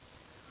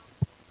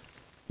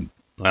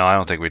 I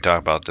don't think we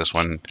talked about this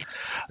one.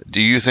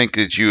 Do you think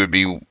that you would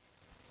be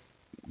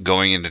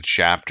going into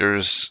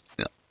chapters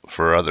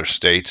for other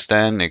states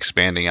then,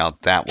 expanding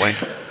out that way?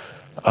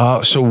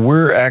 So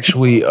we're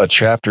actually a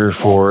chapter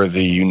for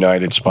the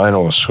United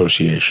Spinal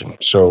Association.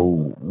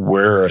 So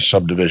we're a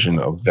subdivision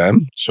of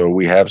them. So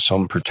we have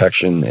some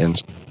protection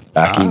and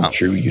backing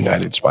through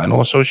United Spinal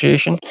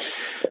Association.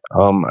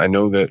 I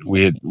know that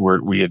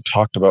we had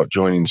talked about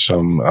joining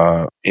some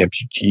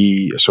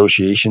amputee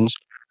associations.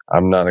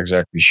 I'm not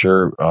exactly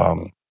sure.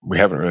 We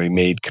haven't really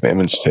made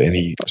commitments to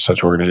any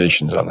such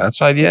organizations on that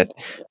side yet,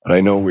 but I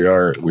know we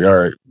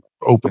are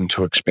open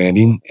to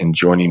expanding and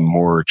joining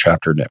more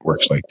chapter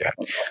networks like that.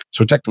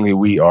 So technically,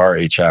 we are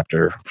a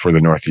chapter for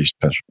the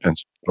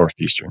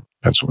northeastern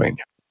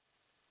Pennsylvania.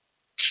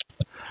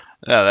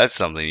 Yeah, that's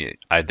something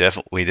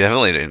we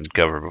definitely didn't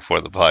cover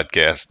before the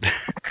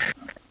podcast.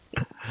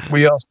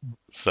 We also,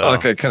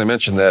 like I kind of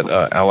mentioned, that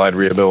allied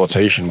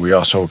rehabilitation, we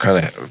also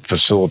kind of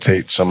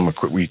facilitate some.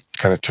 We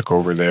kind of took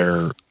over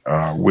their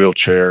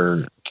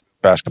wheelchair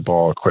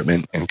basketball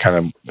equipment and kind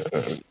of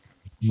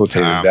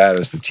facilitated that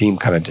as the team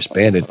kind of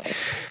disbanded.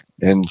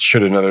 And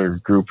should another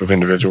group of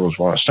individuals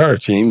want to start a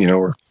team,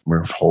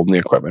 we're holding the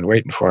equipment,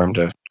 waiting for them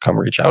to come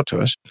reach out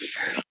to us.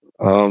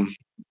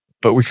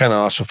 But we kind of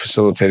also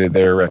facilitated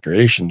their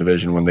recreation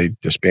division when they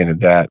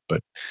disbanded that.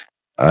 But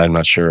I'm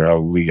not sure how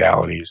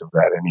legalities of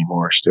that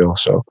anymore still.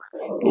 So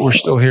we're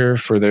still here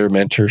for their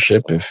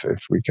mentorship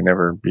if we can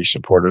ever be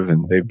supportive.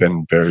 And they've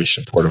been very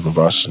supportive of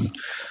us and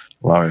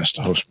allowing us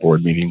to host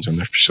board meetings on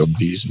their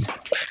facilities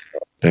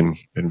and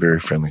been very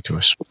friendly to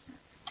us.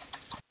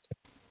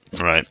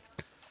 Right.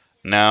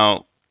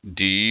 Now,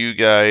 do you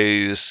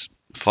guys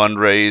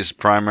fundraise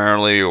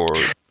primarily, or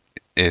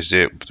is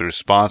it through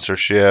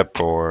sponsorship,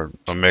 or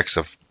a mix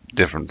of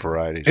different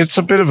varieties? It's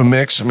a bit of a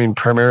mix. I mean,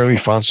 primarily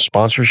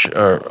sponsorship,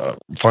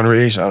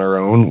 fundraise on our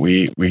own.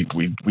 We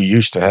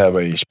used to have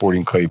a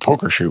sporting clay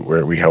poker shoot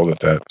where we held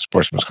at that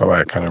Sportsman's Club.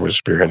 I kind of was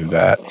spearheaded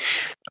that.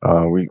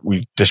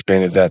 We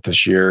disbanded that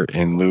this year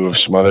in lieu of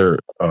some other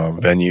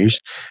venues.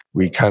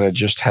 We kind of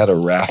just had a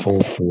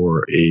raffle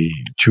for a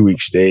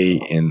 2-week stay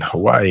in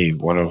Hawaii.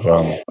 One of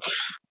a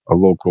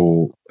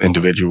local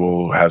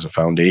individual who has a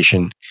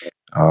foundation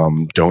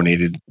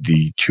donated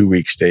the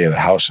 2-week stay at a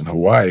house in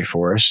Hawaii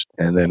for us,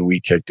 and then we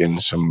kicked in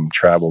some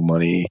travel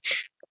money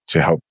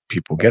to help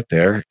people get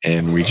there,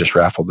 and we just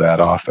raffled that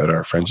off at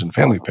our friends and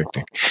family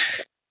picnic.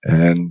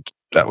 And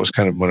that was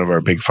kind of one of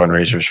our big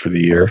fundraisers for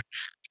the year.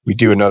 We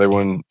do another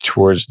one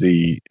towards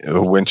the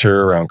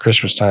winter around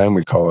Christmas time.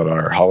 We call it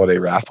our holiday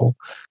raffle.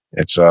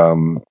 It's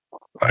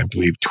I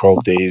believe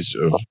 12 days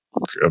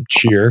of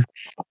cheer.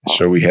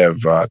 So we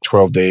have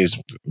 12 days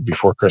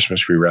before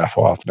Christmas. We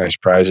raffle off nice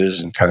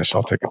prizes and kind of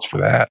sell tickets for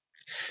that.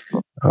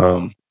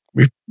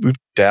 We've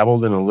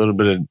dabbled in a little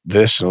bit of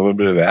this and a little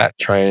bit of that,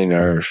 trying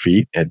our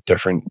feet at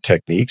different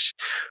techniques.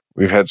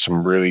 We've had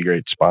some really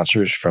great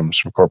sponsors from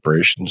some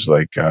corporations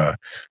like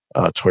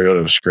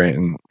Toyota of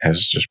Scranton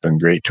has just been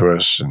great to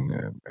us,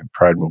 and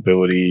Pride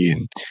Mobility,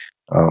 and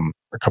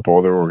a couple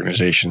other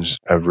organizations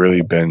have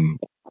really been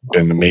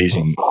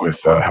amazing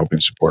with helping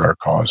support our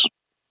cause.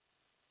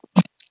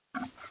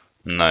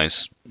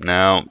 Nice.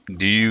 Now,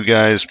 do you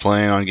guys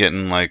plan on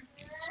getting like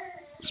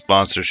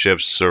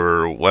sponsorships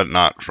or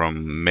whatnot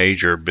from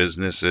major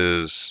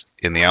businesses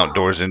in the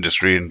outdoors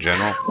industry in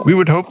general? We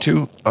would hope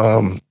to.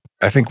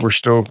 I think we're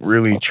still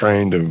really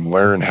trying to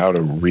learn how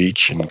to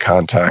reach and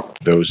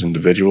contact those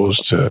individuals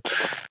to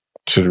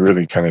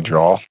really kind of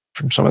draw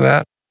from some of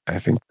that. I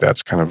think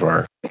that's kind of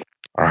our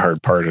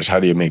hard part, is how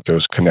do you make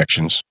those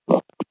connections?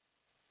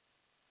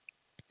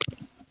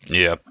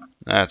 Yeah,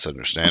 that's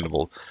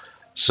understandable.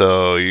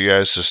 So you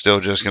guys are still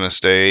just going to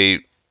stay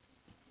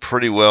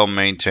pretty well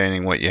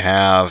maintaining what you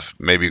have,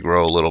 maybe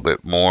grow a little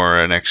bit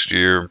more next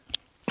year,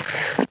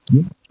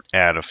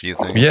 add a few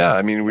things. Yeah,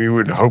 I mean, we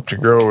would hope to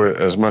grow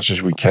as much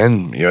as we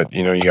can. You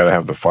got to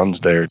have the funds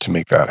there to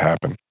make that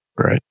happen,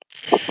 right?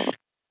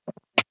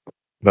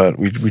 But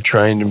we're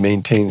trying to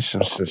maintain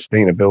some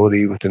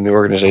sustainability within the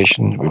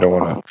organization. We don't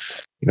want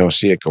to,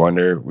 see it go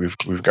under. We've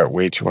got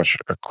way too much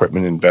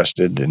equipment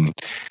invested, and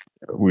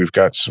we've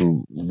got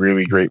some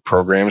really great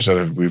programs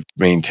that we've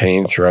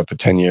maintained throughout the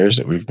 10 years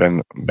that we've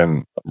been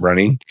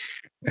running,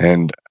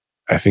 and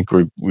I think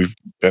we've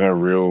been a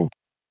real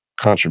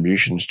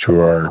contributions to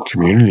our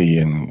community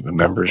and the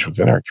members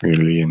within our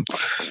community, and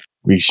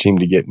we seem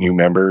to get new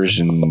members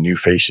and new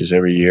faces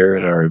every year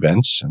at our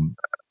events, and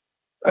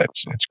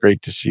it's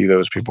great to see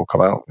those people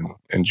come out and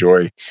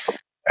enjoy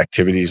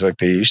activities like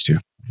they used to.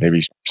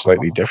 Maybe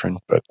slightly different,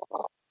 but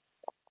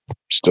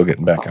still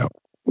getting back out.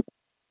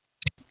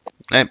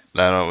 Hey,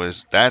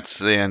 that's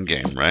the end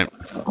game, right?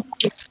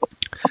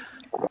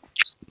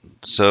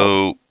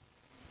 So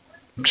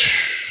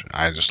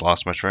I just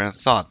lost my train of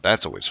thought.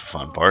 That's always a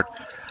fun part.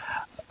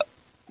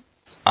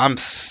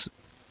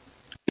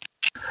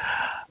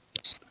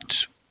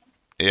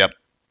 Yep,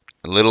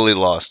 literally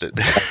lost it.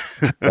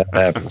 That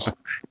happens.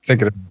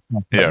 thinking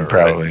of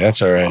probably. Right.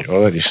 That's all right.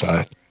 We'll let you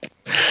slide.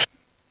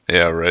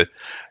 Yeah, right.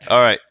 All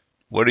right.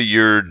 What are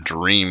your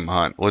dream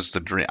hunt? What's the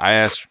dream? I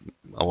asked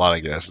a lot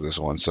of guests this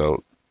one,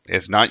 so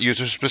it's not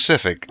user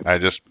specific. I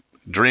just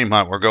dream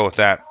hunt. We'll go with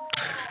that.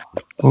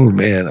 Oh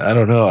man, I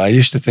don't know. I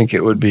used to think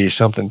it would be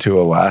something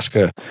to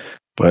Alaska,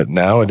 but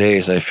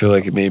nowadays I feel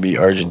like it may be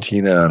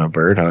Argentina on a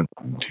bird hunt.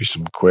 Do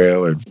some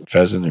quail or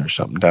pheasant or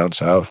something down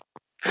south.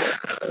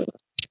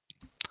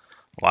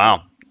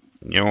 Wow.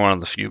 You're one of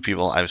the few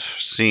people I've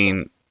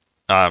seen,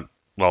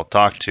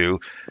 talked to,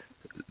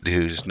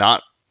 who's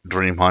not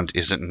dream hunt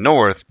isn't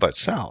north, but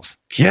south.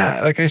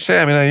 Yeah, like I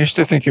say, I mean, I used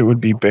to think it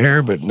would be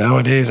bear, but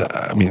nowadays,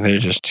 I mean, they're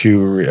just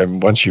too, I mean,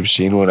 once you've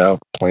seen one out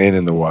playing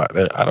in the wild,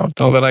 I don't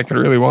know that I could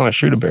really want to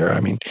shoot a bear. I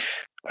mean,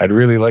 I'd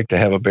really like to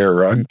have a bear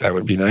rug. That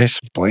would be nice.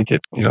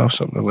 Blanket,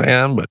 something to lay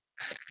on, but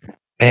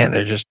man,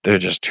 they're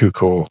just too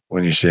cool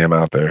when you see them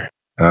out there.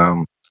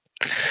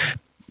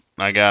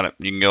 I got it.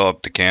 You can go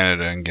up to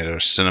Canada and get a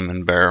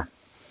cinnamon bear.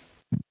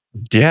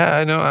 Yeah,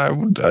 I know. I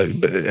would.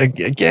 But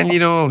again,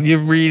 you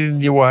read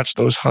and you watch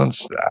those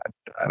hunts.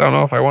 I don't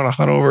know if I want to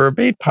hunt over a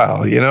bait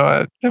pile.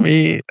 To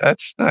me,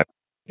 that's not.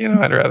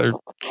 I'd rather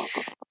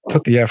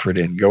put the effort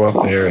in, go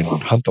up there and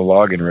hunt the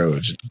logging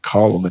roads, and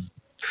call them.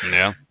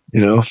 Yeah.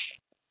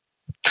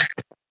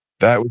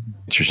 That would be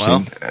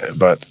interesting. Well,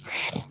 but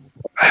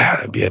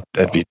I'd be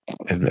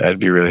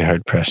really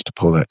hard pressed to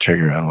pull that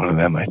trigger on one of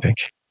them, I think.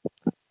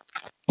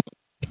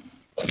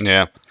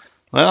 Yeah.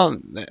 Well,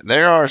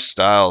 there are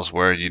styles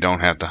where you don't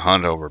have to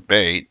hunt over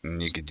bait,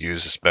 and you could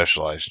use a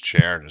specialized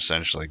chair to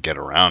essentially get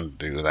around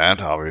to do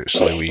that.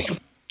 Obviously, we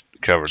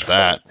covered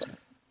that.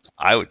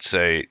 I would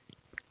say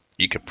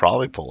you could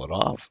probably pull it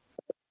off.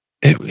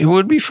 It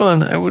would be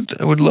fun. I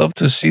would love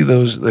to see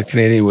the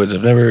Canadian woods.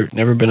 I've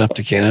never been up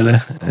to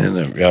Canada, and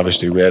I've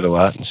obviously read a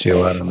lot and see a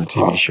lot on the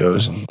TV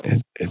shows.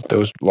 And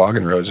those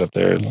logging roads up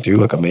there do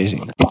look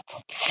amazing.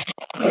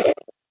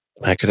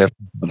 I could have.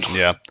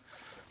 Yeah.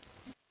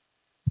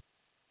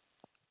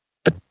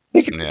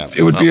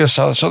 It would be a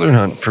southern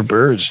hunt for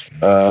birds.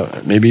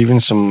 Maybe even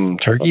some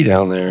turkey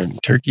down there.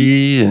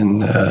 Turkey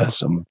and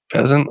some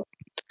pheasant.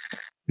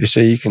 They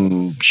say you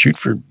can shoot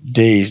for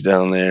days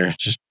down there.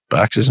 Just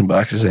boxes and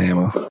boxes of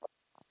ammo.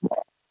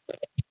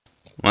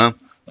 Well,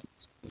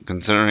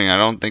 considering I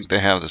don't think they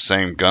have the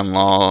same gun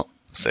laws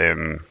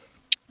and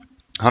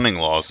hunting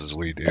laws as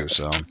we do,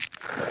 so.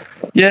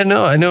 Yeah,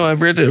 no, I know. I've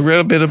read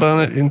a bit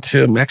about it.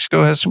 Into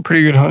Mexico has some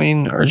pretty good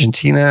hunting.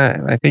 Argentina,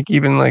 and I think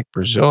even like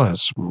Brazil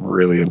has some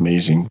really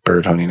amazing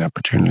bird hunting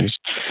opportunities.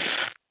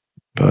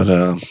 But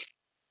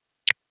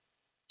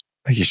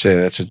like you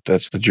say,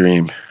 that's the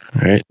dream,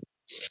 right?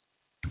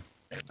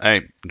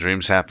 Hey,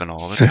 dreams happen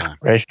all the time.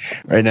 Right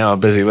now, I'm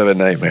busy living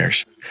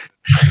nightmares.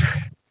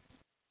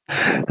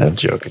 I'm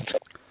joking.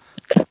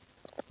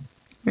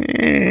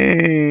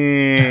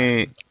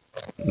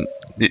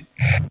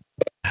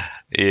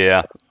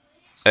 Yeah,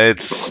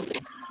 it's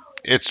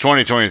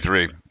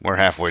 2023. We're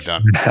halfway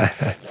done.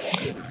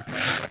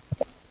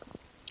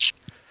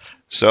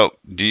 So,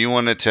 do you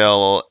want to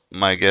tell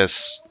my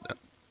guests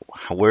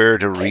where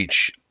to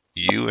reach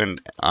you and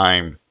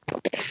I'm?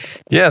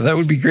 Yeah, that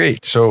would be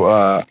great.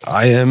 So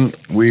you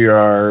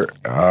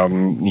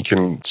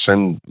can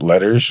send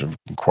letters of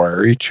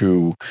inquiry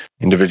to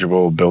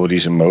Individual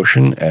Abilities in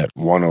Motion at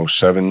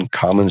 107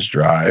 Commons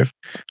Drive,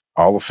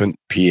 Oliphant,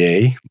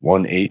 PA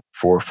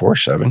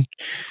 18447.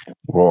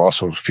 We'll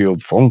also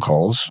field phone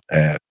calls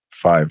at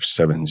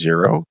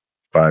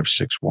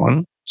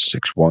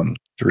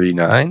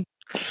 570-561-6139.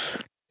 You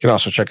can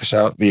also check us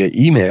out via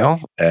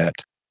email at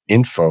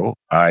info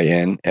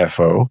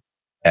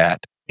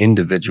at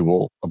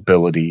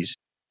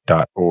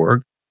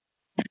individualabilities.org.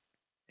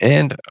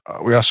 And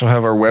we also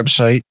have our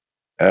website,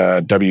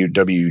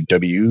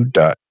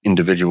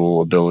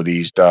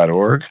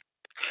 www.individualabilities.org.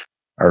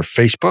 Our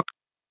Facebook,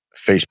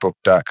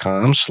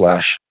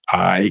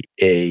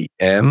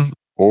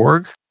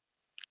 facebook.com/IAM.org.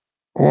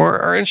 Or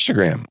our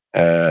Instagram,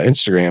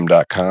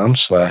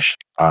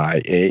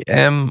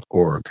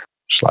 instagram.com/IAM.org/.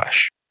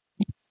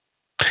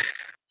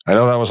 I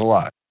know that was a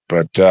lot.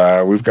 But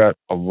we've got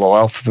a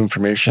wealth of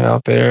information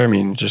out there. I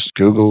mean, just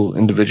Google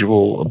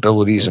Individual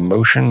Abilities in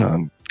Motion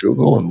on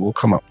Google, and we'll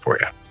come up for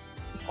you.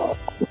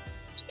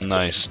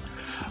 Nice.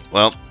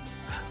 Well,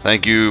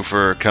 thank you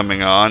for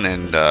coming on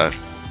and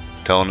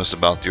telling us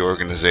about the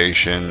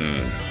organization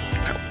and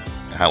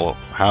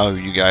how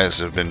you guys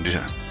have been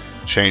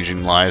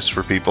changing lives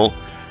for people.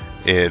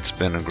 It's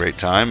been a great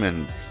time,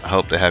 and I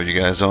hope to have you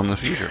guys on in the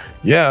future.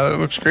 Yeah, it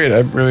looks great. I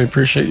really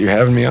appreciate you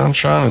having me on,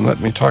 Sean, and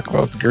letting me talk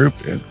about the group.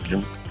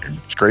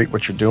 It's great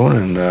what you're doing,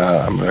 and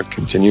I'm going to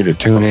continue to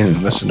tune in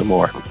and listen to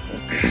more.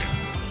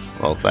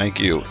 Well, thank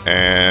you.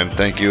 And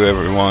thank you,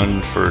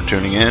 everyone, for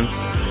tuning in.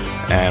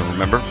 And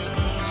remember,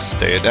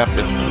 stay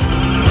adaptive.